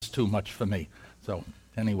too much for me. So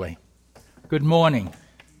anyway, good morning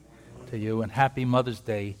to you and happy Mother's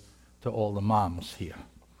Day to all the moms here.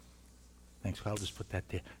 Thanks. I'll just put that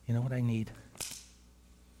there. You know what I need?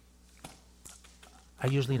 I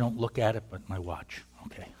usually don't look at it, but my watch.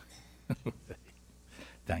 Okay.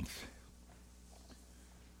 Thanks.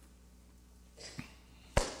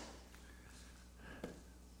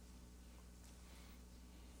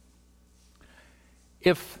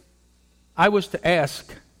 If I was to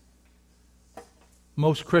ask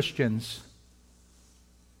most Christians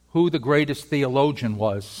who the greatest theologian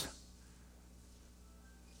was,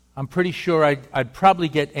 I'm pretty sure I'd probably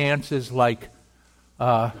get answers like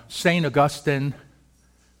St. Augustine,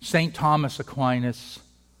 St. Thomas Aquinas,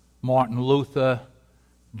 Martin Luther,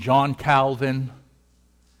 John Calvin,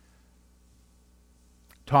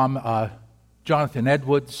 Jonathan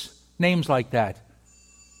Edwards, names like that.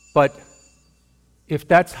 But if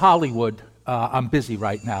that's Hollywood, I'm busy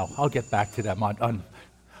right now. I'll get back to them.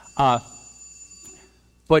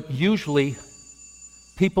 But usually,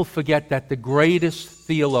 people forget that the greatest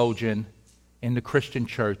theologian in the Christian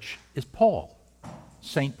church is Paul,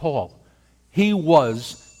 St. Paul. He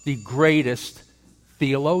was the greatest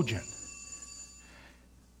theologian.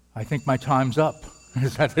 I think my time's up.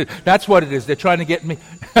 That's what it is. They're trying to get me,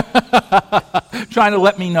 trying to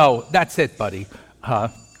let me know. That's it, buddy.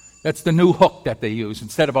 That's the new hook that they use.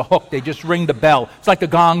 Instead of a hook, they just ring the bell. It's like the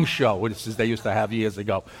Gong Show, this is they used to have years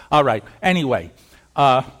ago. All right. Anyway,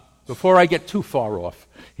 before I get too far off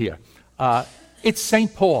here, it's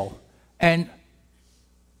St. Paul. And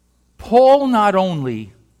Paul not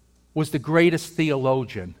only was the greatest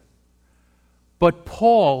theologian, but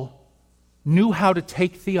Paul knew how to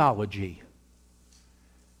take theology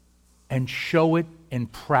and show it in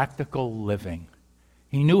practical living.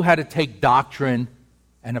 He knew how to take doctrine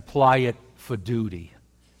and apply it for duty,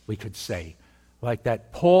 we could say. Like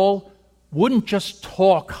that. Paul wouldn't just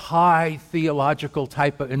talk high theological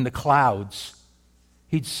type in the clouds.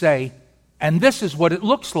 He'd say, and this is what it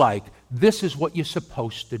looks like. This is what you're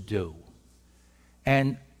supposed to do.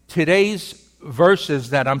 And today's verses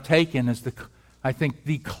that I'm taking is, I think,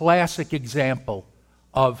 the classic example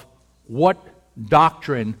of what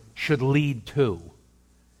doctrine should lead to.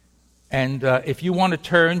 And if you want to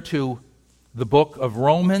turn to the book of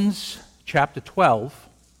Romans, chapter 12,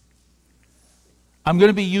 I'm going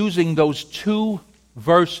to be using those two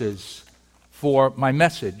verses for my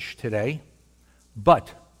message today,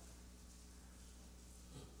 but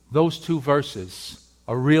those two verses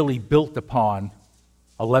are really built upon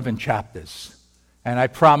 11 chapters. And I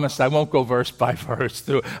promise I won't go verse by verse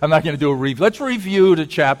through. I'm not going to do a review. Let's review the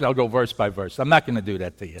chapter. I'll go verse by verse. I'm not going to do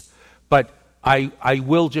that to you. But I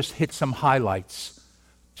will just hit some highlights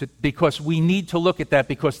because we need to look at that,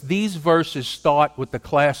 because these verses start with the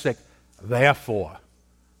classic therefore.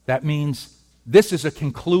 That means this is a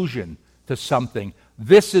conclusion to something.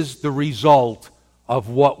 This is the result of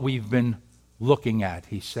what we've been looking at,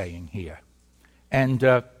 he's saying here. And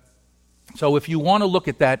so if you want to look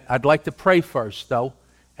at that, I'd like to pray first, though,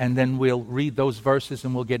 and then we'll read those verses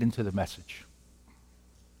and we'll get into the message.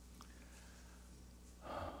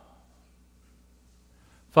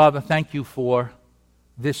 Father, thank you for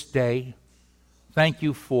this day. Thank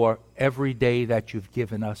you for every day that you've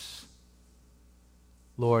given us.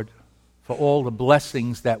 Lord, for all the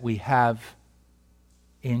blessings that we have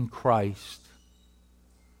in Christ.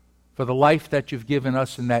 For the life that you've given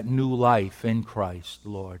us and that new life in Christ,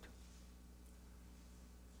 Lord.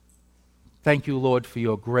 Thank you, Lord, for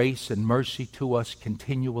your grace and mercy to us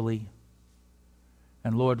continually.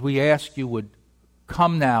 And Lord, we ask you would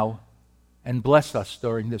come now and bless us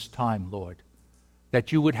during this time, Lord.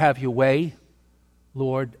 That you would have your way.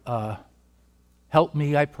 Lord, help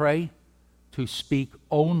me, I pray, to speak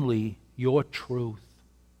only your truth.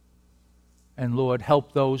 And Lord,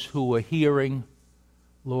 help those who are hearing,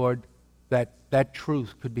 Lord, that that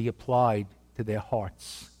truth could be applied to their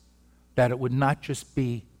hearts. That it would not just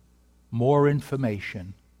be more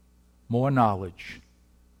information, more knowledge,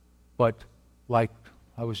 but like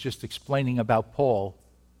I was just explaining about Paul,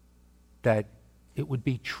 that it would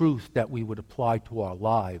be truth that we would apply to our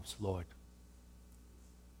lives, Lord.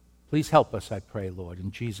 Please help us, I pray, Lord,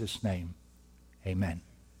 in Jesus' name. Amen.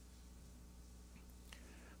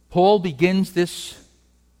 Paul begins this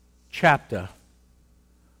chapter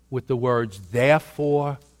with the words,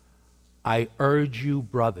 therefore, I urge you,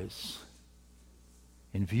 brothers,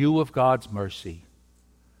 in view of God's mercy,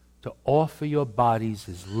 to offer your bodies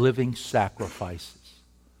as living sacrifices,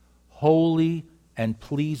 holy and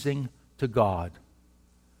pleasing to God.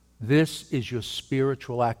 This is your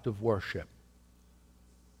spiritual act of worship.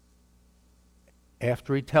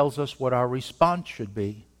 After he tells us what our response should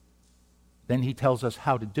be, then he tells us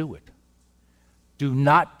how to do it. Do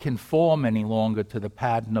not conform any longer to the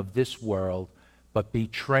pattern of this world, but be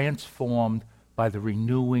transformed by the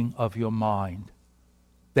renewing of your mind.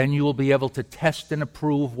 Then you will be able to test and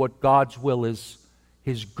approve what God's will is,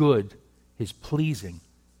 his good, his pleasing,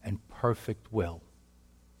 and perfect will.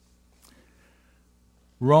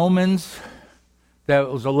 Romans, there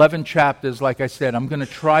was 11 chapters, like I said. I'm going to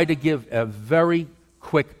try to give a very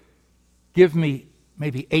quick, give me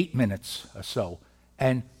maybe 8 minutes or so.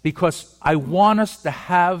 And because I want us to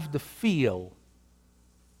have the feel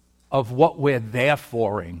of what we're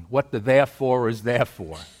thereforing, what the therefore is there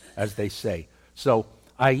for, as they say. So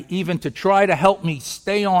to try to help me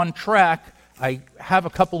stay on track, I have a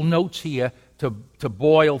couple notes here to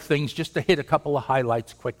boil things, just to hit a couple of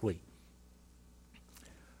highlights quickly.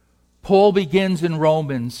 Paul begins in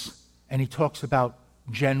Romans, and he talks about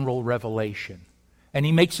general revelation. And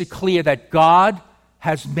he makes it clear that God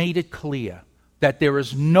has made it clear that there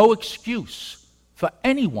is no excuse for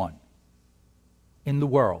anyone in the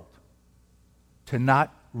world to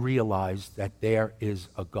not realize that there is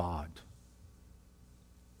a God.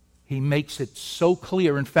 He makes it so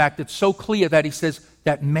clear. In fact, it's so clear that he says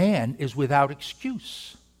that man is without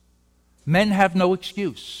excuse. Men have no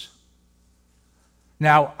excuse.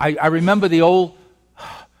 Now, I remember the old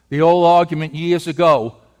argument years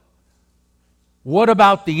ago. What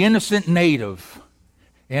about the innocent native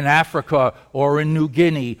in Africa or in New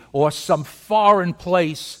Guinea or some foreign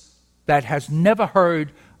place that has never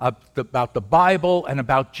heard about the Bible and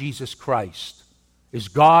about Jesus Christ? Is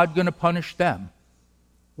God going to punish them?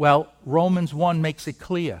 Well, Romans 1 makes it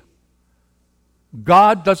clear.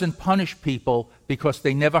 God doesn't punish people because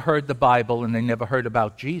they never heard the Bible and they never heard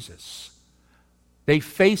about Jesus. They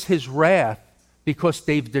face his wrath because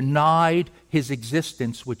they've denied his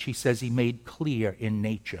existence, which he says he made clear in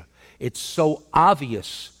nature. It's so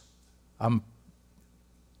obvious. I'm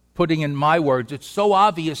putting in my words, it's so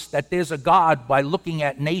obvious that there's a God by looking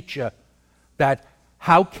at nature that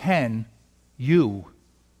how can you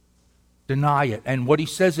deny it? And what he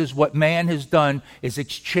says is what man has done is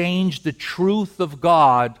exchange the truth of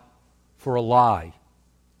God for a lie.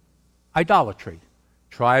 Idolatry.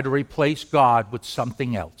 Try to replace God with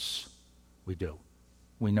something else. We do.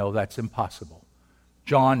 We know that's impossible.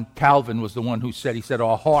 John Calvin was the one who said,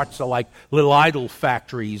 our hearts are like little idol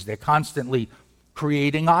factories. They're constantly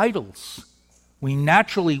creating idols. We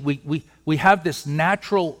have this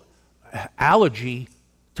natural allergy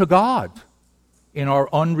to God in our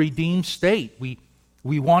unredeemed state.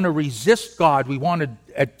 We want to resist God. We want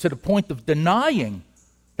to the point of denying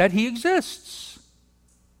that he exists.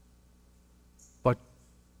 But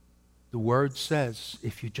the Word says,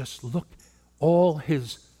 if you just look, all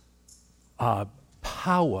his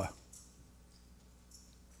power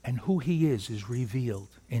and who he is revealed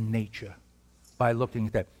in nature by looking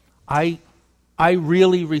at that. I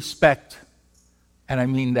really respect, and I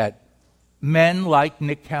mean that, men like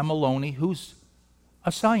Nick Cameloni, who's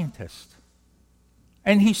a scientist.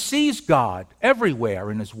 And he sees God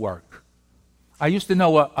everywhere in his work. I used to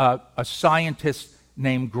know a scientist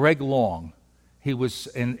named Greg Long. He was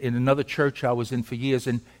in another church I was in for years,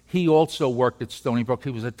 and he also worked at Stony Brook. He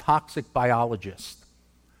was a toxic biologist.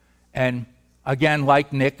 And again,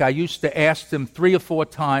 like Nick, I used to ask him 3 or 4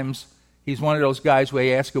 times. He's one of those guys where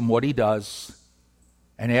you ask him what he does,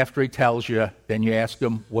 and after he tells you, then you ask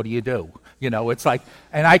him, what do you do? You know, it's like,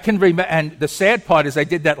 and I can remember, and the sad part is I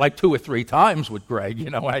did that like 2 or 3 times with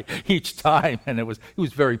Greg, each time, and he was a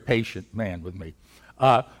very patient man with me.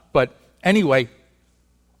 But anyway,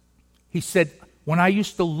 he said, when I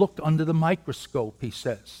used to look under the microscope, he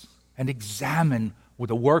says, and examine with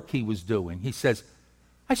the work he was doing, he says,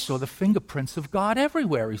 I saw the fingerprints of God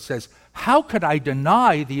everywhere. He says, how could I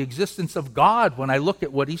deny the existence of God when I look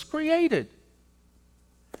at what he's created?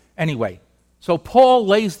 Anyway, so Paul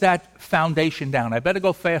lays that foundation down. I better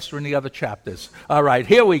go faster in the other chapters. All right,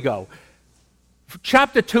 here we go.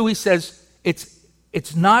 Chapter 2, he says,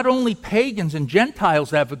 it's not only pagans and Gentiles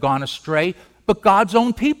that have gone astray, but God's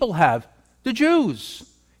own people have. The Jews,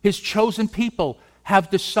 his chosen people, have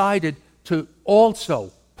decided to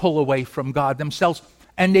also pull away from God themselves.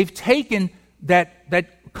 And they've taken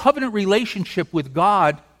that covenant relationship with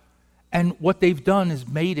God, and what they've done is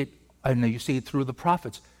made it, and you see it through the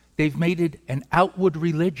prophets, they've made it an outward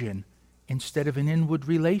religion instead of an inward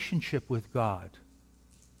relationship with God.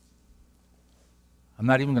 I'm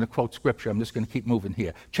not even going to quote scripture. I'm just going to keep moving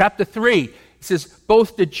here. Chapter 3, it says,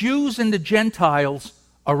 both the Jews and the Gentiles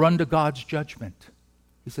are under God's judgment.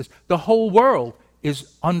 He says, the whole world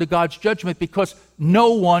is under God's judgment because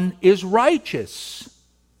no one is righteous.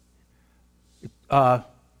 I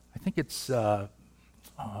think it's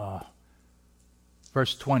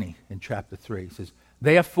Verse 20 in chapter 3 says,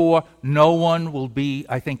 therefore no one will be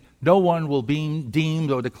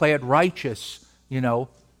deemed or declared righteous,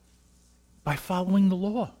 by following the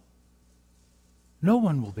law. No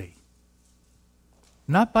one will be.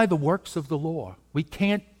 Not by the works of the law. We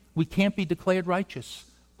can't be declared righteous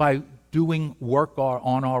by doing work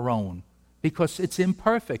on our own, because it's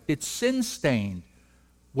imperfect. It's sin-stained.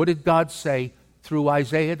 What did God say through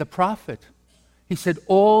Isaiah the prophet? He said,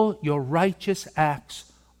 all your righteous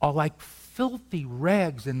acts are like filthy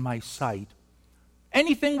rags in my sight.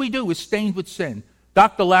 Anything we do is stained with sin.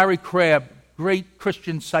 Dr. Larry Crabb, great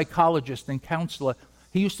Christian psychologist and counselor,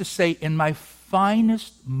 he used to say, in my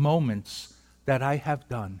finest moments that I have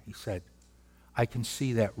done, he said, I can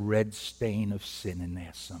see that red stain of sin in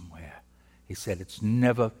there somewhere. He said, it's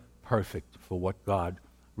never perfect for what God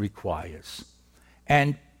requires.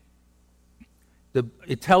 And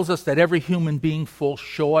it tells us that every human being falls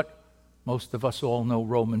short. Most of us all know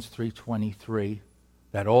Romans 3:23,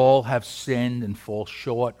 that all have sinned and fall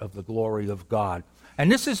short of the glory of God.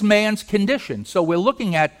 And this is man's condition. So we're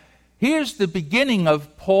looking at, here's the beginning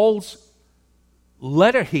of Paul's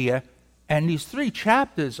letter here, and these 3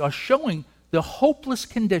 chapters are showing the hopeless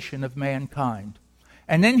condition of mankind.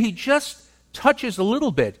 And then he just touches a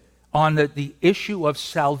little bit on the issue of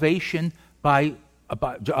salvation by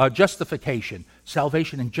justification.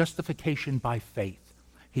 Salvation and justification by faith.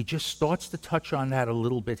 He just starts to touch on that a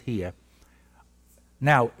little bit here.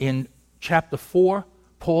 Now, in chapter 4,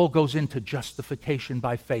 Paul goes into justification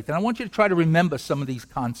by faith. And I want you to try to remember some of these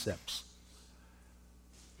concepts.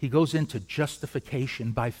 He goes into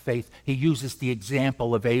justification by faith. He uses the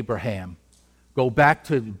example of Abraham. Go back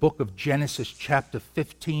to the book of Genesis, chapter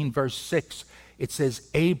 15, verse 6. It says,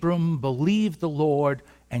 Abram believed the Lord,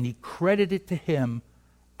 and he credited it to him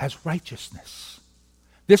as righteousness.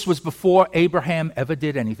 This was before Abraham ever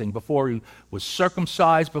did anything, before he was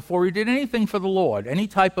circumcised, before he did anything for the Lord, any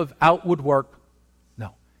type of outward work.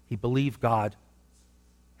 No, he believed God,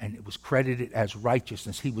 and it was credited as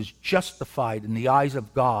righteousness. He was justified in the eyes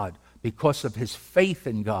of God because of his faith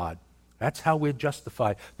in God. That's how we're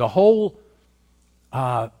justified. The whole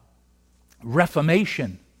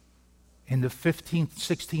Reformation in the 15th,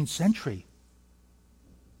 16th century,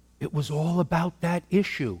 it was all about that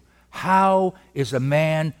issue. How is a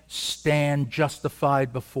man stand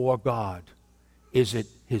justified before God? Is it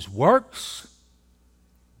his works?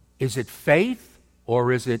 Is it faith?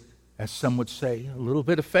 Or is it, as some would say, a little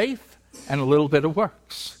bit of faith and a little bit of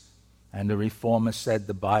works? And the Reformer said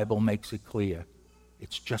the Bible makes it clear.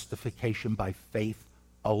 It's justification by faith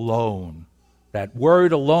alone. That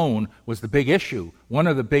word alone was the big issue, one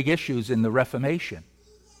of the big issues in the Reformation,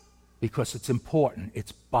 because it's important.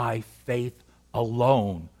 It's by faith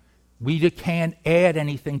alone. We can't add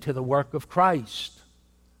anything to the work of Christ.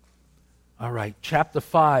 All right, chapter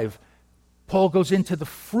 5, Paul goes into the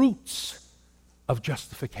fruits of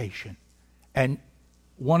justification. And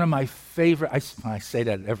one of my favorite, I say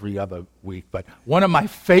that every other week, but one of my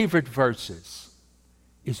favorite verses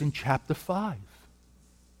is in chapter 5,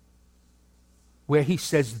 where he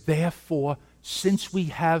says, therefore, since we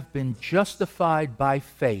have been justified by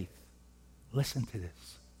faith, listen to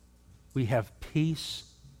this, we have peace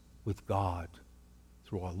with God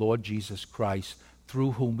through our Lord Jesus Christ,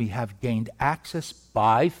 through whom we have gained access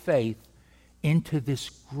by faith into this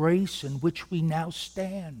grace in which we now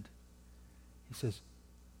stand. He says,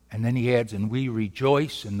 and then he adds, and we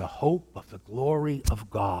rejoice in the hope of the glory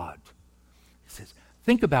of God. He says,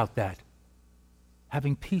 think about that,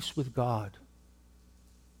 having peace with God.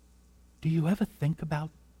 Do you ever think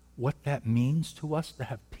about what that means to us to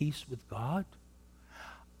have peace with God?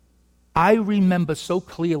 I remember so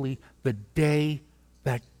clearly the day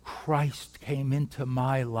that Christ came into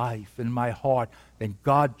my life, in my heart, and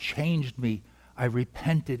God changed me. I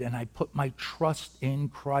repented and I put my trust in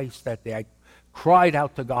Christ that day. I cried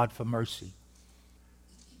out to God for mercy.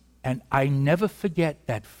 And I never forget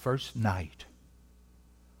that first night.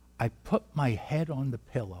 I put my head on the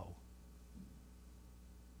pillow.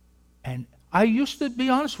 And I used to be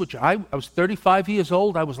honest with you. I was 35 years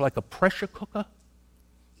old. I was like a pressure cooker.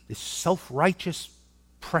 This self-righteous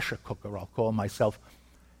pressure cooker, I'll call myself.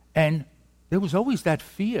 And there was always that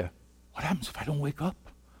fear. What happens if I don't wake up?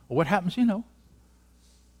 Or what happens,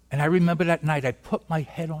 And I remember that night I put my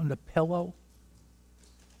head on the pillow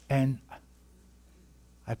and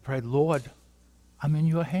I prayed, Lord, I'm in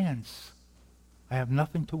your hands. I have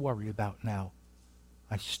nothing to worry about now.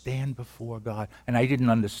 I stand before God. And I didn't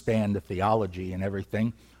understand the theology and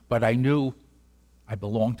everything, but I knew I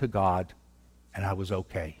belonged to God and I was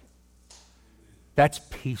okay. That's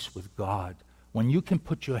peace with God. When you can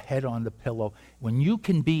put your head on the pillow, when you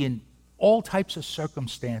can be in all types of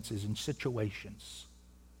circumstances and situations.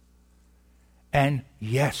 And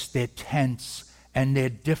yes, they're tense, and they're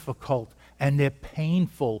difficult, and they're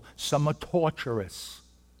painful. Some are torturous.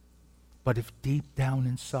 But if deep down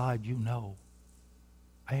inside you know,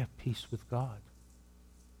 I have peace with God.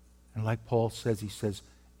 And like Paul says, he says,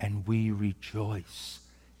 and we rejoice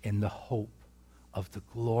in the hope of the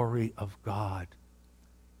glory of God.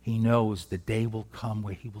 He knows the day will come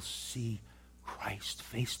where he will see Christ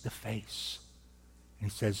face to face. And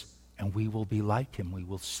he says, and we will be like him. We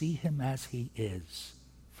will see him as he is.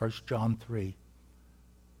 1 John 3.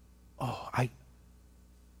 Oh, I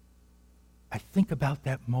think about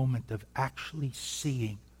that moment of actually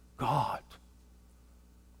seeing God.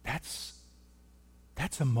 That's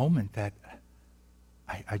a moment that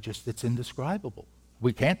I just, it's indescribable.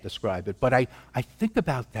 We can't describe it, but I think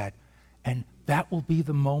about that, and that will be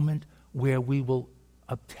the moment where we will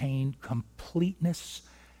obtain completeness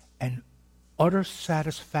and utter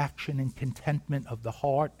satisfaction and contentment of the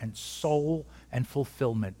heart and soul and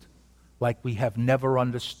fulfillment like we have never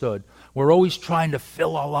understood. We're always trying to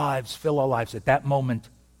fill our lives. At that moment,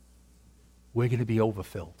 we're going to be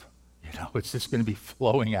overfilled. It's just going to be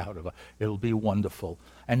flowing out of it. It'll be wonderful.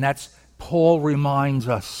 And that's, Paul reminds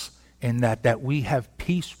us in that we have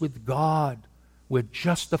peace with God. We're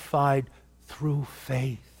justified through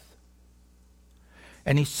faith.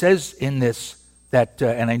 And he says in this that,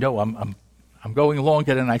 and I know I'm going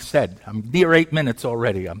longer than I said. I'm near 8 minutes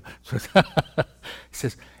already. He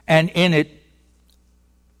says, and in it,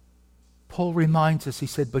 Paul reminds us, he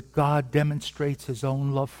said, but God demonstrates his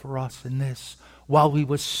own love for us in this. While we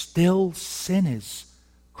were still sinners,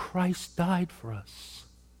 Christ died for us.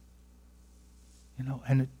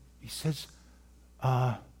 And he says,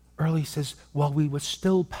 early he says, while we were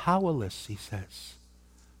still powerless, he says.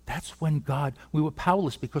 That's when we were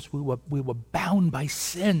powerless because we were bound by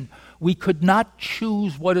sin. We could not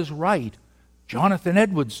choose what is right. Jonathan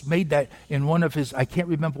Edwards made that in one of his, I can't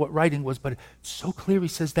remember what writing was, but it's so clear. He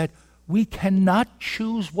says that we cannot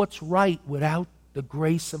choose what's right without the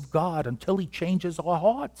grace of God until he changes our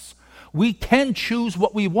hearts. We can choose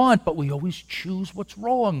what we want, but we always choose what's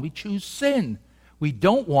wrong. We choose sin. We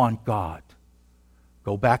don't want God.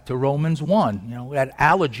 Go back to Romans 1, that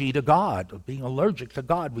allergy to God, of being allergic to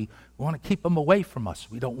God. We want to keep him away from us.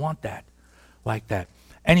 We don't want that like that.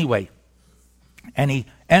 Anyway, and he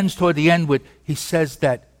ends toward the end with, he says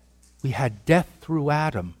that we had death through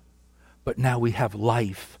Adam, but now we have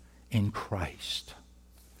life in Christ.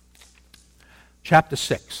 Chapter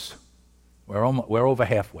 6. We're over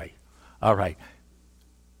halfway. All right.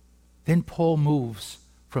 Then Paul moves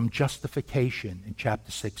from justification in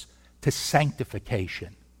chapter 6 to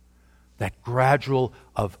sanctification. That gradual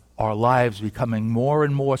of our lives becoming more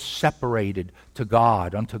and more separated to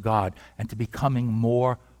God, unto God, and to becoming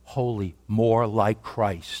more holy, more like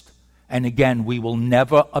Christ. And again, we will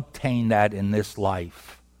never obtain that in this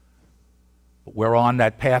life. But we're on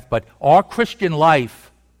that path. But our Christian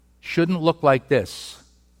life shouldn't look like this.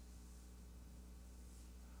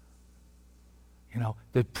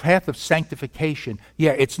 The path of sanctification,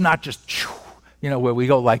 it's not just, where we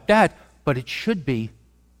go like that, but it should be,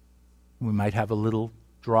 we might have a little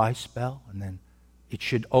dry spell, and then it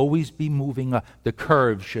should always be moving up. The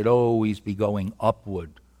curve should always be going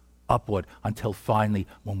upward, until finally,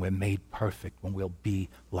 when we're made perfect, when we'll be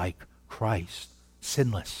like Christ,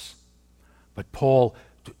 sinless. But Paul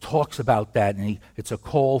talks about that, and it's a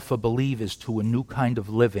call for believers to a new kind of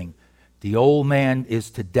living. The old man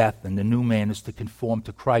is to death, and the new man is to conform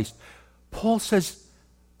to Christ. Paul says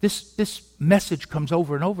this message comes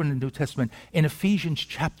over and over in the New Testament. In Ephesians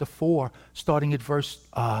chapter 4, starting at verse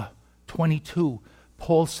 22,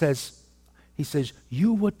 Paul says, he says,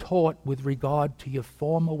 you were taught with regard to your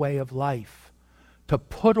former way of life to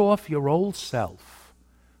put off your old self,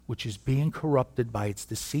 which is being corrupted by its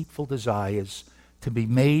deceitful desires, to be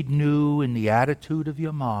made new in the attitude of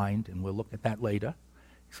your mind, and we'll look at that later.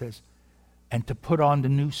 He says, and to put on the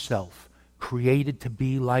new self, created to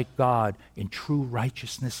be like God in true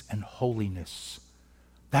righteousness and holiness.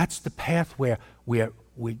 That's the path where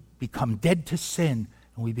we become dead to sin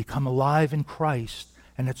and we become alive in Christ.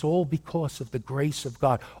 And it's all because of the grace of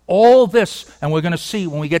God. All this, and we're going to see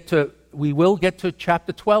when we will get to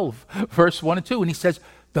chapter 12, verse 1 and 2, and he says,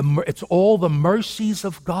 it's all the mercies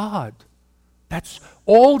of God.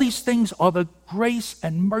 All these things are the grace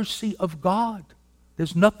and mercy of God.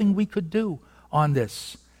 There's nothing we could do on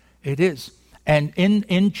this. It is. And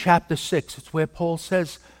in chapter 6, it's where Paul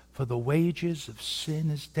says, for the wages of sin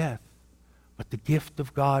is death, but the gift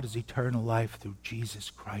of God is eternal life through Jesus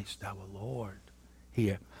Christ our Lord.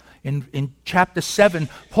 Here. In chapter 7,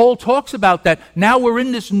 Paul talks about that. Now we're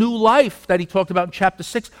in this new life that he talked about in chapter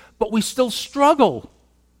 6, but we still struggle.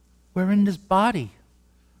 We're in this body,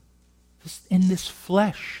 in this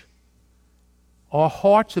flesh. Our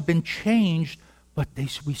hearts have been changed, but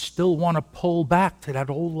we still want to pull back to that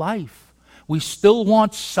old life. We still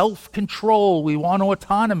want self-control. We want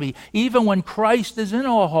autonomy, even when Christ is in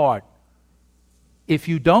our heart. If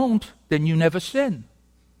you don't, then you never sin.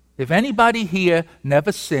 If anybody here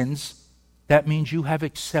never sins, that means you have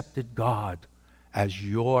accepted God as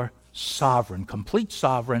your sovereign, complete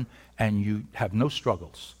sovereign, and you have no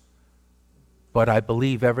struggles. But I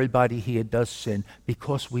believe everybody here does sin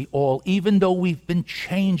because we all, even though we've been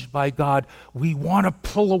changed by God, we want to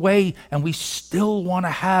pull away and we still want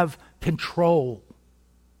to have control.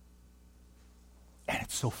 And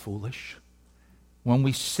it's so foolish. When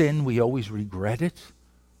we sin, we always regret it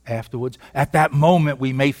afterwards. At that moment,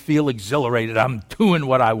 we may feel exhilarated. I'm doing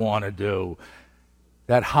what I want to do.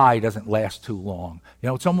 That high doesn't last too long.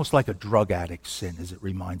 It's almost like a drug addict's sin, as it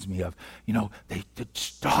reminds me of. They're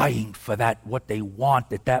dying for that, what they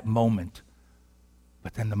want at that moment.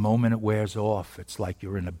 But then the moment it wears off, it's like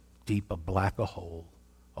you're in a deeper, blacker hole,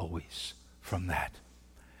 always, from that.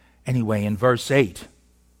 Anyway, in verse 8,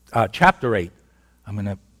 chapter 8, I'm going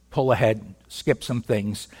to pull ahead, skip some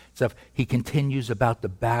things. So he continues about the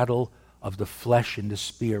battle of the flesh and the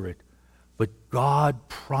spirit. But God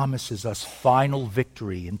promises us final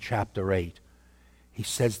victory in chapter 8. He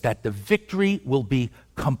says that the victory will be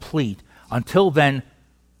complete. Until then,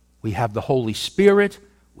 we have the Holy Spirit.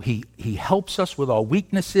 He helps us with our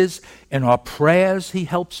weaknesses. In our prayers, he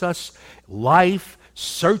helps us. Life,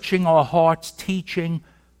 searching our hearts, teaching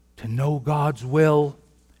to know God's will.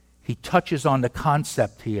 He touches on the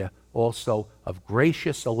concept here also of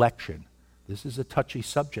gracious election. This is a touchy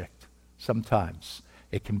subject sometimes.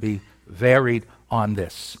 It can be varied on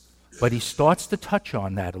this. But he starts to touch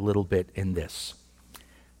on that a little bit in this.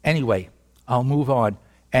 Anyway, I'll move on.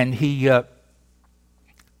 And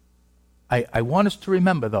I want us to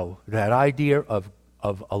remember, though, that idea of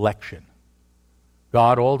election.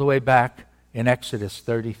 God, all the way back in Exodus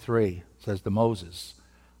 33, says to Moses,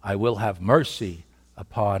 I will have mercy,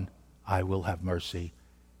 and I will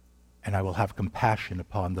have compassion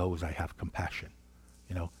upon those I have compassion.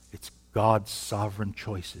 It's God's sovereign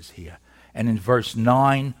choices here. And in verse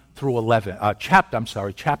 9 through 11,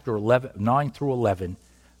 chapter 11, 9 through 11,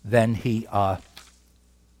 then he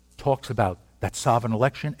talks about that sovereign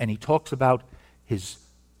election, and he talks about his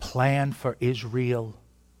plan for Israel,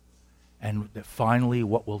 and finally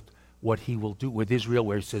what he will do with Israel,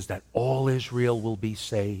 where he says that all Israel will be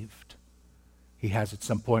saved. He has at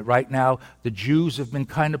some point. Right now, the Jews have been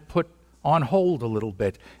kind of put on hold a little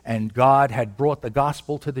bit, and God had brought the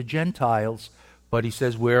gospel to the Gentiles, but he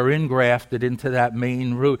says we're engrafted into that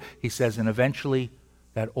main root. He says, and eventually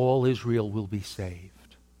that all Israel will be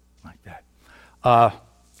saved, like that.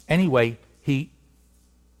 Anyway, he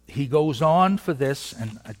goes on for this,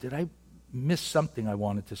 and did I miss something I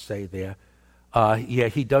wanted to say there?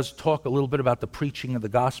 He does talk a little bit about the preaching of the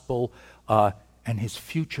gospel and his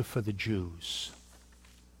future for the Jews.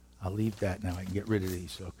 I'll leave that now. I can get rid of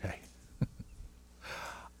these. Okay.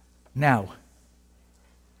 Now,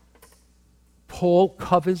 Paul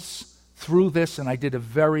covers through this, and I did a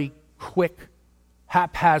very quick,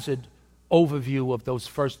 haphazard overview of those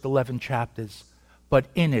first 11 chapters. But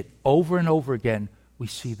in it, over and over again, we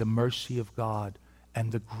see the mercy of God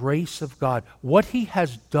and the grace of God, what he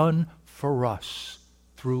has done for us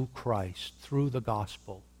through Christ, through the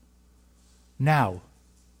gospel. Now,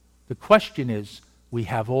 the question is, we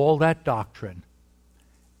have all that doctrine,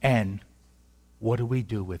 and what do we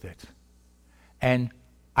do with it? And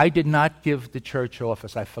I did not give the church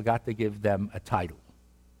office, I forgot to give them a title.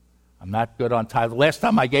 I'm not good on title. Last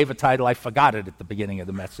time I gave a title, I forgot it at the beginning of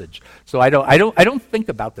the message. So I don't think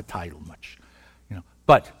about the title much.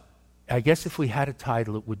 But I guess if we had a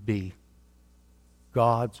title, it would be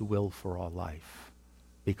God's will for our life.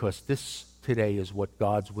 Because this today is what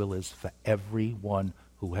God's will is for everyone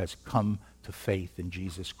who has come to faith in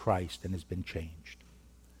Jesus Christ and has been changed.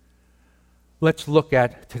 Let's look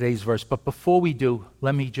at today's verse. But before we do,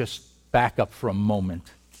 let me just back up for a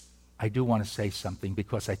moment. I do want to say something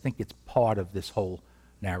because I think it's part of this whole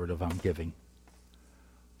narrative I'm giving.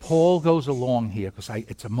 Paul goes along here because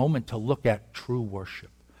it's a moment to look at true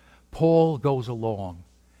worship. Paul goes along,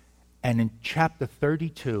 and in chapter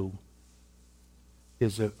 32,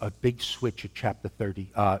 there's a big switch at chapter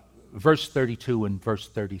 30, verse 32 and verse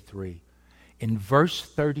 33. In verse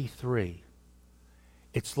 33,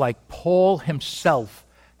 it's like Paul himself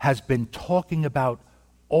has been talking about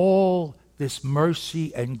all this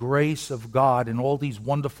mercy and grace of God and all these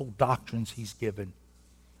wonderful doctrines he's given.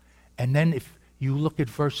 And then if you look at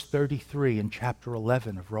verse 33 in chapter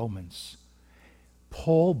 11 of Romans,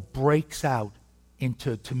 Paul breaks out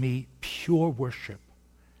into, to me, pure worship.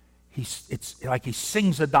 It's like he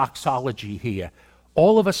sings a doxology here.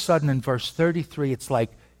 All of a sudden in verse 33, it's like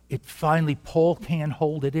Paul can't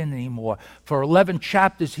hold it in anymore. For 11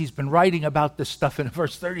 chapters he's been writing about this stuff, and in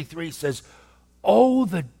verse 33 he says, "Oh,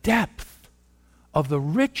 the depth of the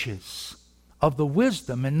riches of the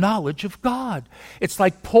wisdom and knowledge of God." It's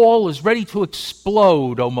like Paul is ready to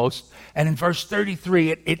explode almost, and in verse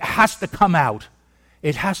 33 it has to come out.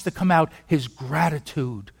 It has to come out, his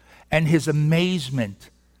gratitude and his amazement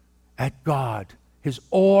at God, his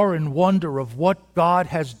awe and wonder of what God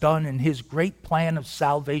has done in his great plan of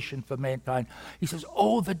salvation for mankind. He says,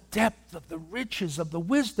 "Oh, the depth of the riches of the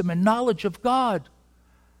wisdom and knowledge of God.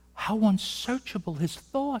 How unsearchable his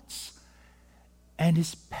thoughts and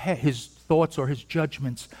his thoughts or his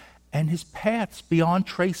judgments and his paths beyond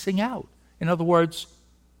tracing out." In other words,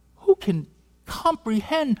 who can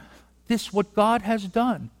comprehend this, what God has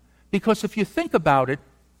done? Because if you think about it,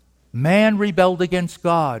 man rebelled against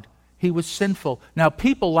God. He was sinful. Now,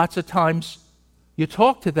 people, lots of times, you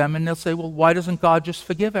talk to them and they'll say, well, why doesn't God just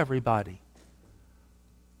forgive everybody?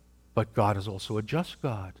 But God is also a just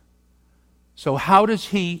God. So how does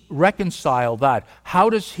he reconcile that? How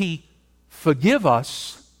does he forgive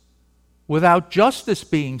us without justice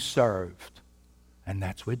being served? And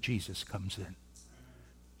that's where Jesus comes in.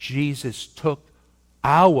 Jesus took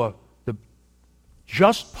the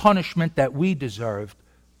just punishment that we deserved.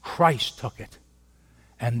 Christ took it.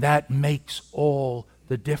 And that makes all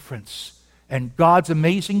the difference. And God's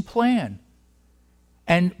amazing plan.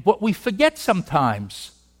 And what we forget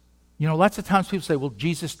sometimes, lots of times people say, well,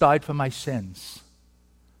 Jesus died for my sins.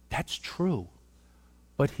 That's true.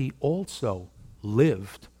 But he also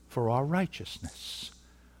lived for our righteousness.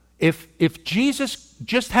 If Jesus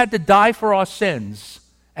just had to die for our sins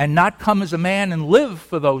and not come as a man and live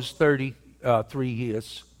for those 33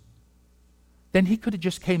 years, then he could have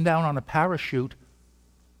just came down on a parachute,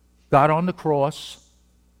 got on the cross,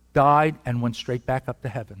 died, and went straight back up to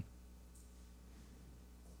heaven.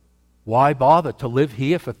 Why bother to live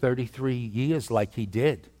here for 33 years like he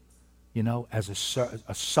did, as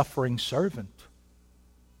a suffering servant?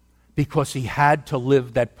 Because he had to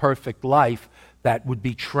live that perfect life that would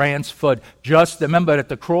be transferred. Just remember that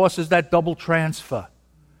the cross is that double transfer.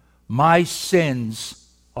 My sins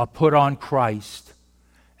are put on Christ,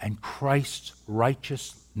 and Christ's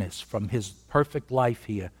righteousness from his perfect life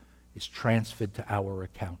here is transferred to our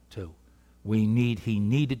account too. He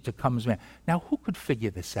needed to come as man. Now, who could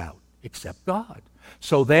figure this out except God?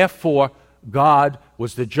 So therefore, God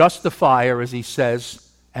was the justifier, as he says,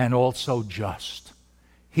 and also just.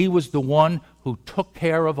 He was the one who took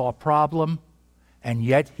care of our problem, and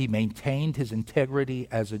yet he maintained his integrity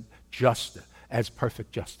as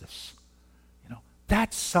perfect justice.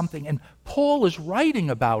 That's something. And Paul is writing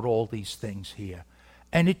about all these things here,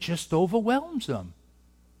 and it just overwhelms him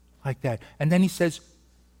like that. And then he says,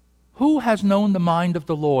 who has known the mind of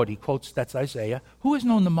the Lord? He quotes, that's Isaiah. Who has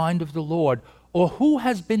known the mind of the Lord? Or who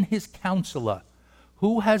has been his counselor?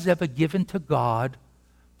 Who has ever given to God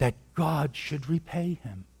that God should repay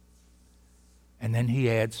him? And then he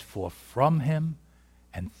adds, for from him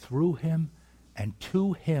and through him and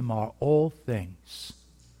to him are all things.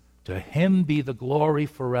 To him be the glory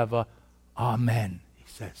forever. Amen, he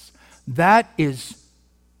says. That is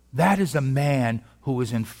a man who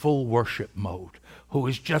is in full worship mode, who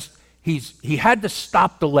is just, he had to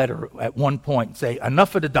stop the letter at one point and say,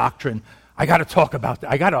 enough of the doctrine. I got to talk about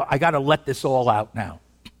that. I got to let this all out now.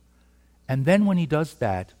 And then when he does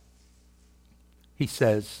that, he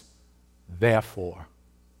says, therefore,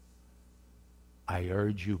 I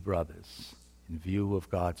urge you, brothers, in view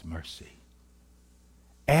of God's mercy.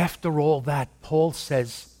 After all that, Paul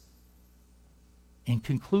says, in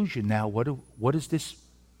conclusion now, what does this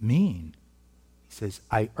mean? He says,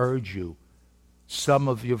 I urge you. Some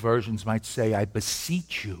of your versions might say, I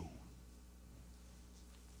beseech you.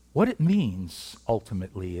 What it means,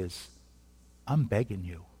 ultimately, is, I'm begging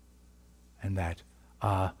you. And that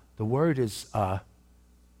the word is I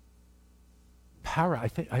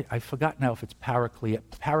forgot now if it's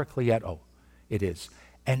parakleto. It is.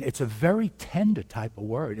 And it's a very tender type of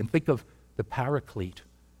word. And think of the paraclete.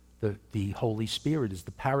 The Holy Spirit is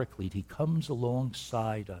the paraclete. He comes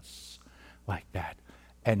alongside us like that.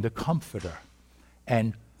 And the comforter.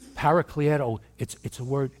 And parakleto, it's a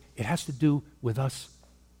word, it has to do with us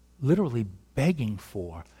literally begging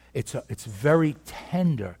for. It's very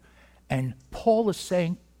tender. And Paul is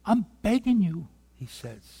saying, I'm begging you, he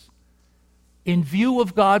says. in view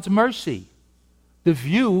of God's mercy. The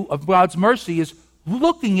view of God's mercy is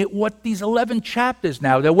looking at what these 11 chapters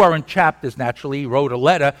now, there weren't chapters naturally, he wrote a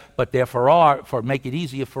letter, but therefore are, for make it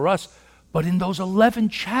easier for us. But in those 11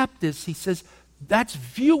 chapters, he says, that's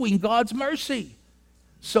viewing God's mercy.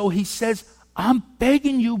 So he says, I'm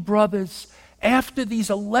begging you, brothers, after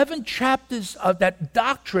these 11 chapters of that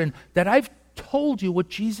doctrine that I've told you what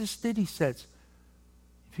Jesus did, he says,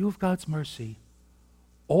 in view of God's mercy,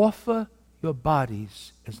 offer your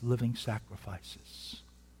bodies as living sacrifices.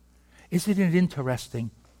 Isn't it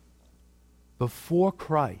interesting? Before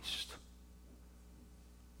Christ,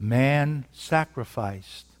 man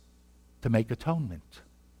sacrificed to make atonement.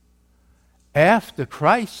 After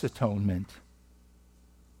Christ's atonement,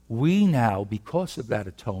 we now, because of that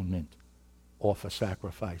atonement, offer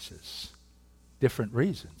sacrifices. Different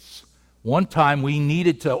reasons. One time we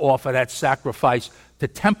needed to offer that sacrifice to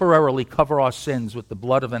temporarily cover our sins with the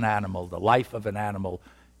blood of an animal, the life of an animal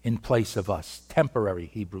in place of us. Temporary,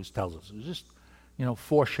 Hebrews tells us. It was just,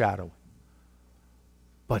 foreshadowing.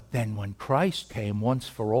 But then when Christ came once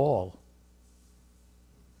for all,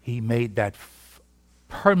 he made that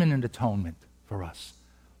permanent atonement for us.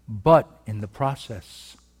 But in the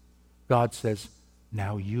process, God says,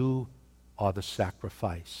 now you are the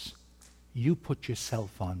sacrifice. You put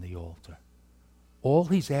yourself on the altar. All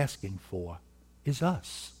he's asking for is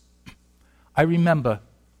us. I remember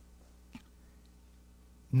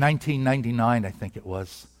 1999, I think it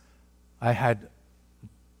was, I had a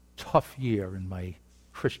tough year in my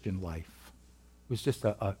Christian life. It was just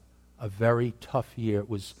a very tough year. It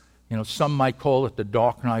was, some might call it the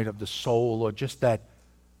dark night of the soul, or just that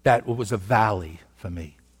it was a valley for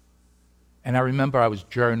me. And I remember I was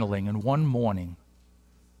journaling, and one morning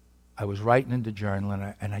I was writing in the journal,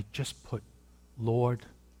 and I just put, Lord,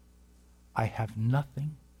 I have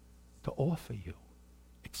nothing to offer you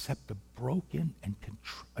except a broken and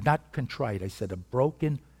not contrite, I said a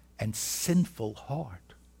broken and sinful heart.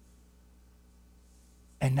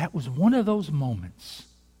 And that was one of those moments.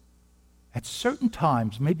 At certain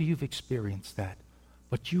times, maybe you've experienced that,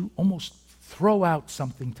 but you almost throw out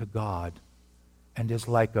something to God, and there's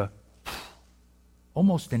like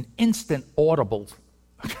almost an instant audible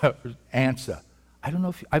answer. I don't know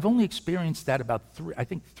if I've only experienced that about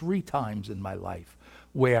three times in my life,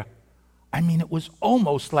 where, it was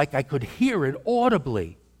almost like I could hear it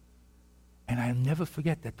audibly. And I'll never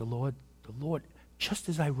forget that the Lord, just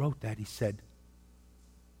as I wrote that, he said,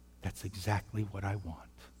 that's exactly what I want.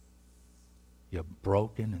 Your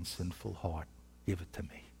broken and sinful heart, give it to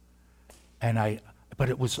me. But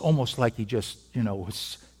it was almost like he just, it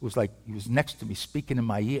was like he was next to me speaking in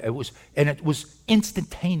my ear. It was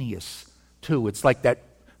instantaneous too. It's like that,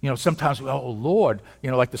 sometimes we, oh Lord,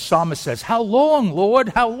 like the psalmist says, how long, Lord,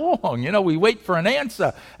 how long? We wait for an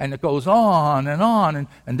answer, and it goes on,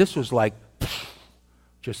 and this was like,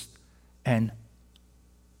 and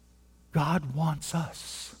God wants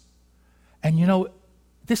us. And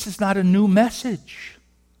this is not a new message.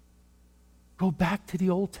 Go back to the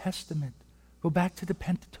Old Testament. Go back to the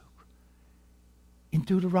Pentateuch. In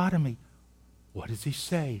Deuteronomy, what does he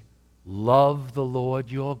say? Love the Lord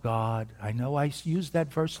your God. I know I use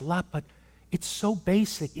that verse a lot, but it's so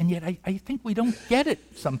basic, and yet I think we don't get it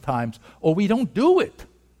sometimes, or we don't do it.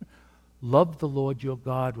 Love the Lord your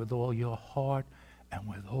God with all your heart and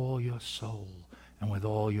with all your soul and with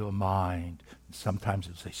all your mind. And sometimes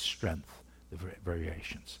it's a strength, the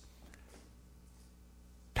variations.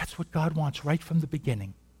 That's what God wants right from the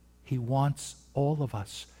beginning. He wants all of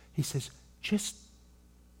us. He says, just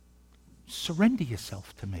surrender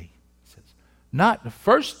yourself to me. He says, not the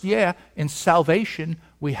first, in salvation,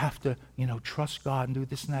 we have to, trust God and do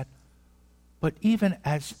this and that. But even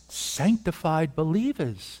as sanctified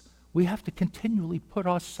believers, we have to continually put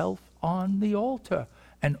ourselves on the altar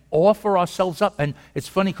and offer ourselves up. And it's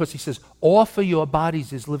funny because he says, offer your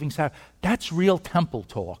bodies as living sacrifice. That's real temple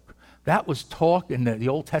talk. That was talk in the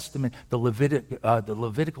Old Testament, the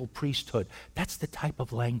Levitical priesthood. That's the type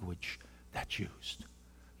of language that's used,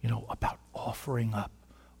 about offering up,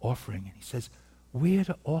 offering. And he says, we're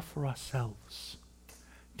to offer ourselves.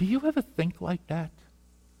 Do you ever think like that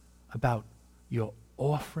about your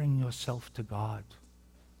offering yourself to God?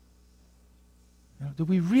 Do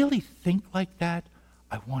we really think like that?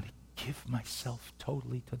 I want to give myself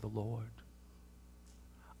totally to the Lord.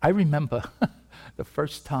 I remember the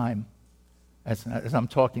first time, as I'm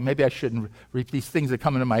talking, maybe I shouldn't read these things that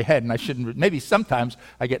come into my head, and I shouldn't, maybe sometimes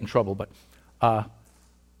I get in trouble, but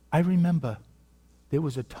I remember there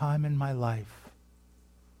was a time in my life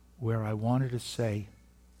where I wanted to say,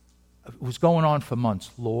 it was going on for months,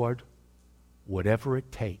 Lord, whatever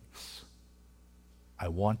it takes, I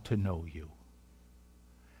want to know you.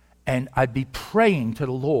 And I'd be praying to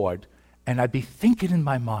the Lord, and I'd be thinking in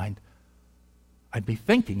my mind, I'd be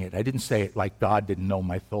thinking it. I didn't say it like God didn't know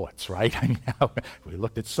my thoughts, right? I mean, we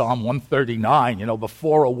looked at Psalm 139,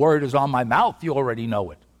 before a word is on my mouth, you already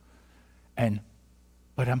know it.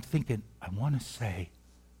 But I'm thinking, I want to say,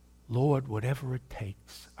 Lord, whatever it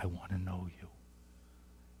takes, I want to know you.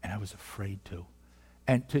 And I was afraid to.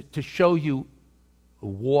 And to show you a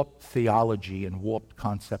warped theology and warped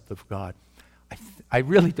concept of God, I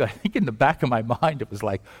really do. I think in the back of my mind, it was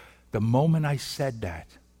like the moment I said that,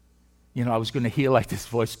 I was going to hear like this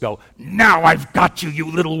voice go, now I've got you,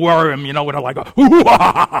 you little worm, and I like,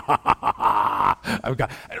 I've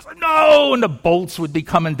got, and it's like, no, and the bolts would be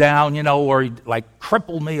coming down, or he'd like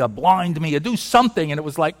cripple me or blind me or do something, and it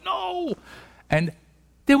was like, no. And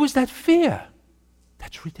there was that fear.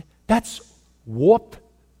 That's warped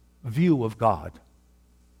view of God.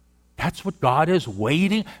 That's what God is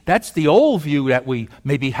waiting. That's the old view that we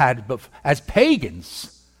maybe had as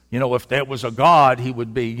pagans. If there was a God, he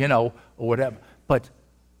would be, or whatever.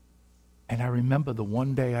 And I remember the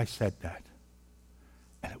one day I said that.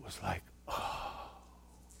 And it was like,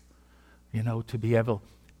 to be able,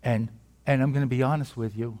 and I'm going to be honest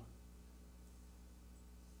with you,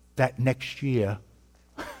 that next year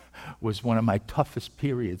was one of my toughest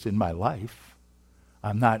periods in my life.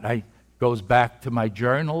 Goes back to my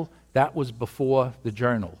journal. That was before the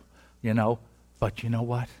journal, But you know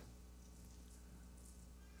what?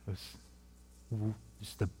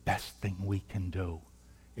 It's the best thing we can do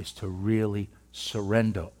is to really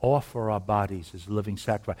surrender, offer our bodies as living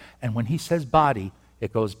sacrifice. And when he says body,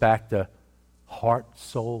 it goes back to heart,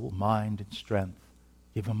 soul, mind, and strength.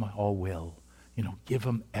 Give him our will. Give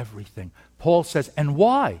him everything. Paul says, and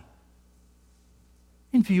why?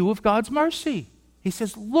 In view of God's mercy. He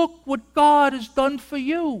says, look what God has done for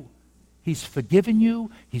you. He's forgiven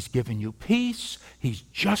you. He's given you peace. He's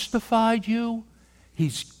justified you.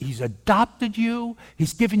 He's adopted you.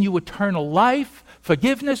 He's given you eternal life,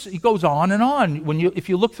 forgiveness. He goes on and on. If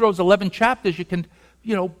you look through those 11 chapters, you can,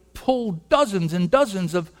 pull dozens and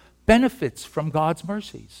dozens of benefits from God's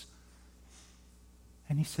mercies.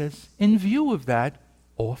 And he says, in view of that,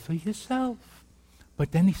 offer yourself.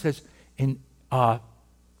 But then he says,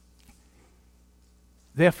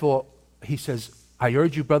 therefore, he says, I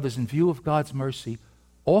urge you, brothers, in view of God's mercy,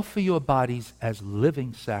 offer your bodies as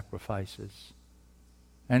living sacrifices.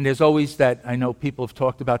 And there's always that, I know people have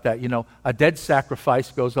talked about that, a dead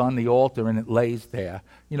sacrifice goes on the altar and it lays there.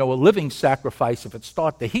 A living sacrifice, if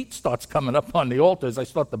the heat starts coming up on the altar as I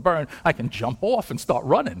start to burn, I can jump off and start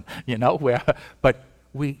running, But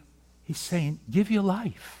he's saying, give your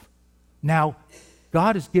life. Now,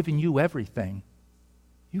 God has given you everything.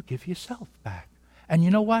 You give yourself back. And you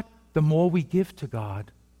know what? The more we give to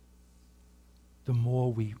God, the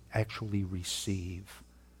more we actually receive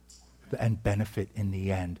and benefit in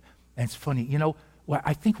the end. And it's funny,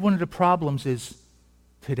 I think one of the problems is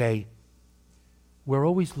today, we're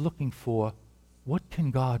always looking for, what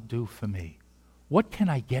can God do for me? What can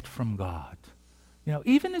I get from God?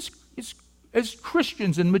 Even as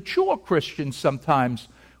Christians and mature Christians sometimes,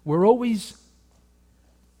 we're always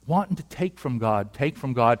wanting to take from God.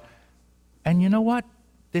 And you know what?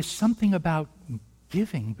 There's something about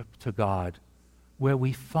giving to God where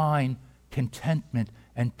we find contentment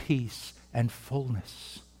and peace and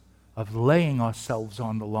fullness of laying ourselves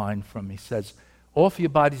on the line from him. He says, offer your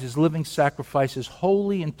bodies as living sacrifices,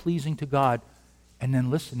 holy and pleasing to God. And then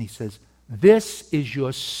listen, he says, this is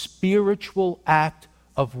your spiritual act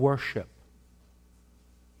of worship.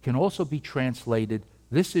 It can also be translated,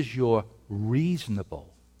 this is your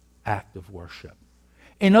reasonable act of worship.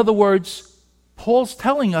 In other words, Paul's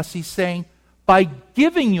telling us, he's saying, by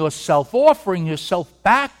giving yourself, offering yourself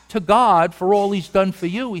back to God for all he's done for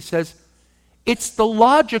you, he says, it's the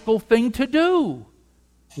logical thing to do.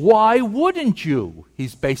 Why wouldn't you?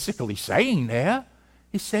 He's basically saying there.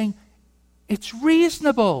 He's saying, it's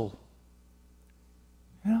reasonable.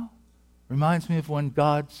 Reminds me of when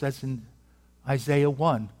God says in Isaiah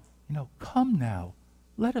 1, come now,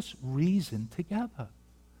 let us reason together.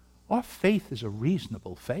 Our faith is a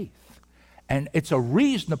reasonable faith. And it's a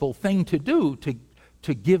reasonable thing to do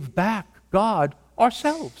to give back God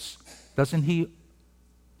ourselves. Doesn't he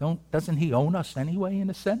own us anyway, in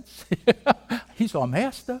a sense? He's our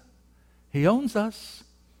master. He owns us.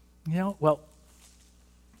 Well,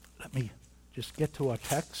 let me just get to our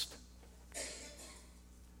text.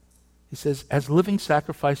 He says, as living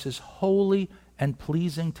sacrifices, holy and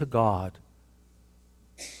pleasing to God.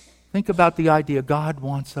 Think about the idea God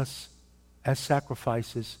wants us as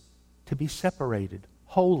sacrifices to be separated,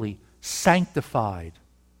 holy, sanctified.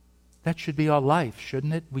 That should be our life,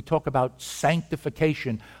 shouldn't it? We talk about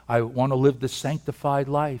sanctification. I want to live the sanctified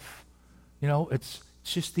life. You know, it's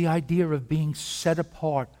just the idea of being set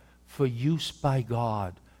apart for use by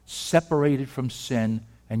God, separated from sin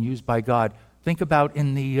and used by God. Think about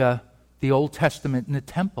in the Old Testament in the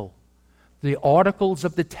temple. The articles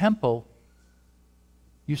of the temple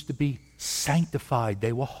used to be sanctified.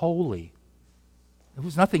 They were holy. There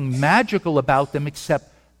was nothing magical about them except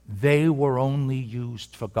they were only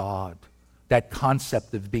used for God. That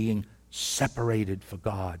concept of being separated for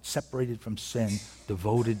God, separated from sin,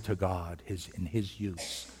 devoted to God in His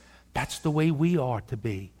use. That's the way we are to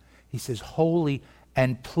be. He says holy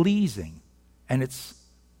and pleasing. And it's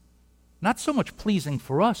not so much pleasing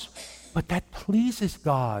for us, but that pleases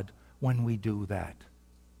God when we do that.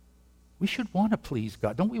 We should want to please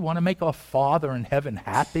God. Don't we want to make our Father in heaven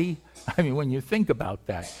happy? I mean, when you think about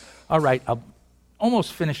that. All right, I'm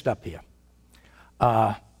almost finished up here.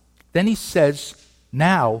 Then he says,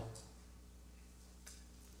 now,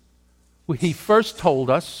 he first told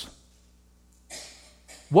us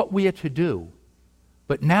what we are to do,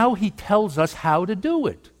 but now he tells us how to do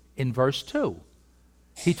it in verse 2.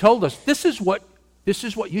 He told us, this is what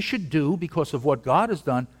you should do because of what God has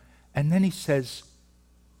done, and then he says,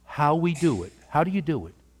 how we do it. How do you do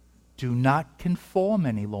it? Do not conform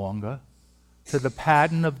any longer to the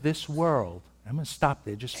pattern of this world. I'm going to stop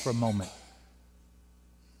there just for a moment.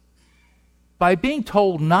 By being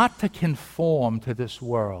told not to conform to this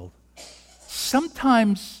world,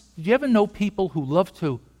 sometimes, do you ever know people who love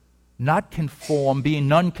to not conform, being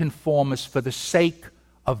nonconformists for the sake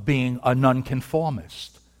of being a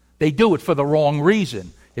nonconformist? They do it for the wrong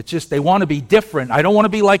reason. It's just they want to be different. I don't want to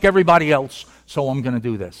be like everybody else, so I'm going to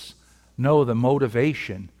do this. No, the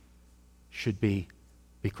motivation should be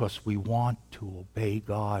because we want to obey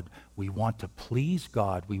God. We want to please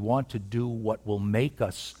God. We want to do what will make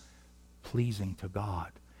us pleasing to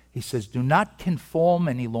God. He says, do not conform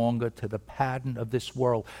any longer to the pattern of this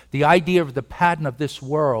world. The idea of the pattern of this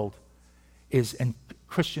world is, and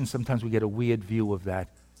Christians sometimes we get a weird view of that,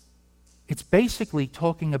 it's basically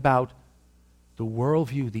talking about the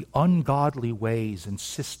worldview, the ungodly ways and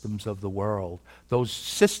systems of the world. Those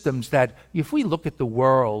systems that, if we look at the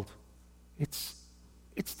world, it's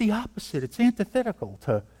the opposite. It's antithetical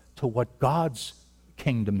to what God's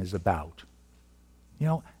kingdom is about. You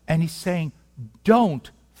know, and he's saying, don't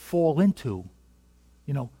fall into,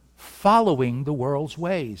 following the world's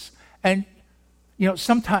ways. And,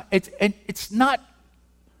 sometimes it's not,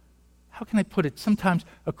 how can I put it? Sometimes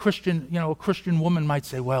a Christian woman might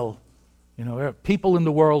say, well, people in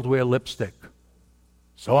the world wear lipstick,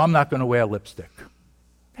 so I'm not going to wear lipstick.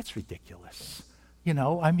 That's ridiculous.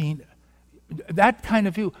 That kind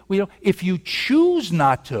of view. If you choose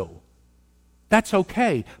not to, that's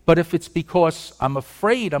okay. But if it's because I'm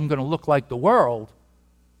afraid I'm going to look like the world,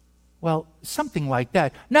 well, something like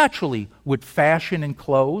that. Naturally, with fashion and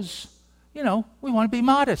clothes, we want to be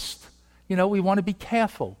modest. We want to be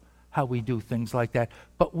careful how we do things like that.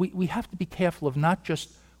 But we have to be careful of not just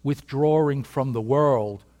withdrawing from the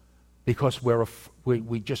world because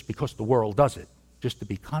because the world does it, just to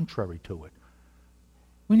be contrary to it.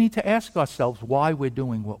 We need to ask ourselves why we're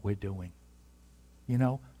doing what we're doing.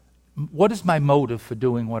 What is my motive for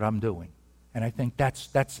doing what I'm doing? And I think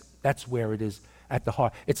that's where it is at the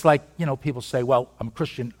heart. It's like, people say, well, I'm a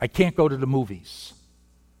Christian, I can't go to the movies.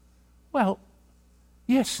 Well,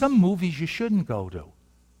 yes, some movies you shouldn't go to.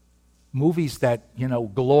 Movies that,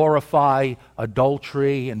 glorify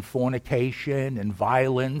adultery and fornication and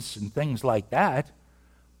violence and things like that.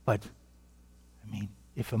 But,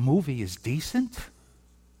 if a movie is decent,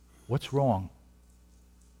 what's wrong?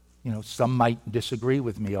 Some might disagree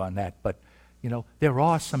with me on that, but, there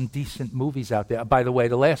are some decent movies out there. By the way,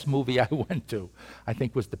 the last movie I went to, I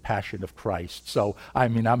think, was The Passion of Christ. So,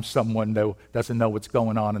 I'm someone that doesn't know what's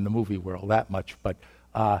going on in the movie world that much, but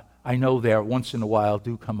I know there once in a while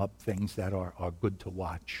do come up things that are good to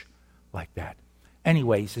watch like that.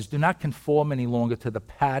 Anyway, he says, do not conform any longer to the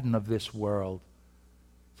pattern of this world.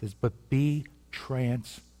 He says, but be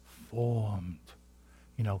transformed.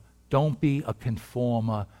 Don't be a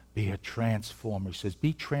conformer, be a transformer. He says,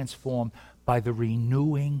 be transformed by the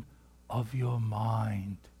renewing of your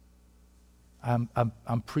mind.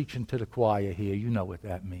 I'm preaching to the choir here. You know what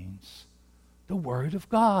that means. The Word of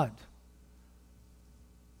God.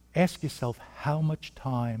 Ask yourself, how much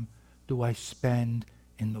time do I spend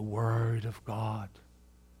in the Word of God?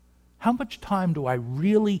 How much time do I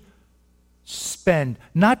really spend,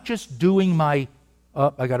 not just doing I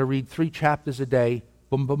got to read 3 chapters a day,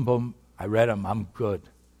 boom, boom, boom, I read them, I'm good.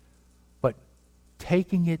 But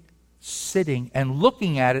taking it, sitting, and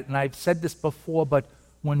looking at it, and I've said this before, but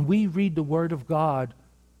when we read the Word of God,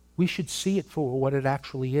 we should see it for what it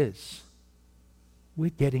actually is. We're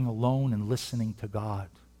getting alone and listening to God,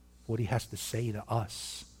 what He has to say to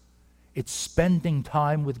us. It's spending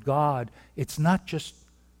time with God. It's not just,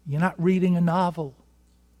 you're not reading a novel.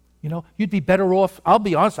 You know, you'd be better off, I'll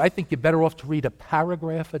be honest, I think you're better off to read a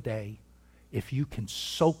paragraph a day if you can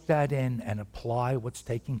soak that in and apply what's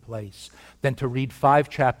taking place than to read 5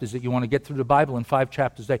 chapters that you want to get through the Bible in 5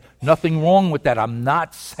 chapters a day. Nothing wrong with that. I'm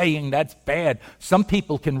not saying that's bad. Some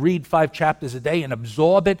people can read 5 chapters a day and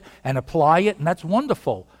absorb it and apply it, and that's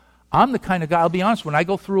wonderful. I'm the kind of guy, I'll be honest, when I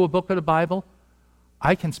go through a book of the Bible,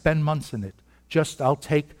 I can spend months in it. I'll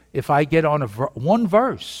take, if I get on one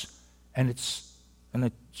verse and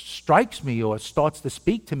it strikes me or starts to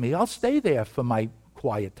speak to me, I'll stay there for my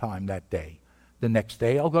quiet time that day. The next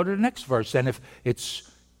day I'll go to the next verse, and if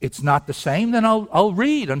it's not the same, then I'll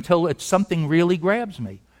read until it's something really grabs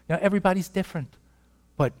me. Now everybody's different,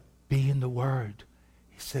 but be in the Word.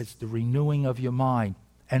 He says the renewing of your mind.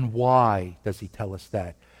 And why does he tell us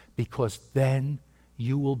that? Because then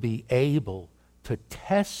you will be able to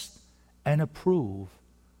test and approve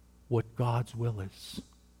what God's will is.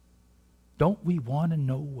 Don't we want to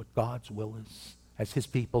know what God's will is as His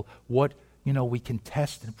people? We can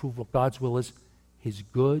test and approve what God's will is. His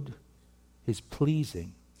good, His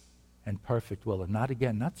pleasing, and perfect will. And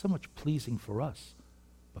not so much pleasing for us,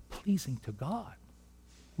 but pleasing to God.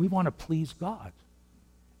 We want to please God.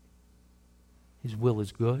 His will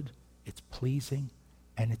is good, it's pleasing,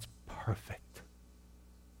 and it's perfect.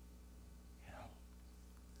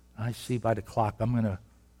 I see by the clock, I'm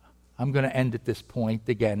going to end at this point.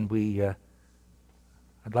 Again,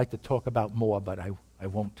 I'd like to talk about more, but I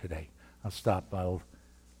won't today. I'll stop.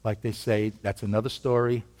 Like they say, that's another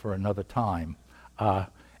story for another time.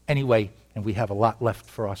 Anyway, and we have a lot left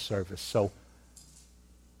for our service. So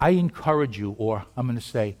I encourage you, or I'm going to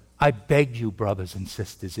say, I beg you, brothers and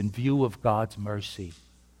sisters, in view of God's mercy,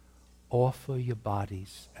 offer your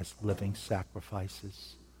bodies as living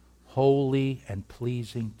sacrifices, holy and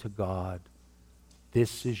pleasing to God.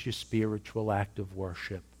 This is your spiritual act of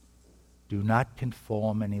worship. Do not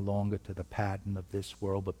conform any longer to the pattern of this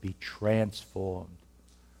world, but be transformed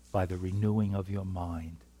by the renewing of your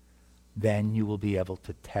mind. Then you will be able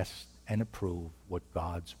to test and approve what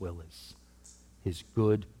God's will is, His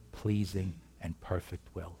good, pleasing, and perfect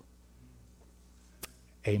will.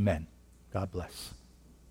 Amen. God bless.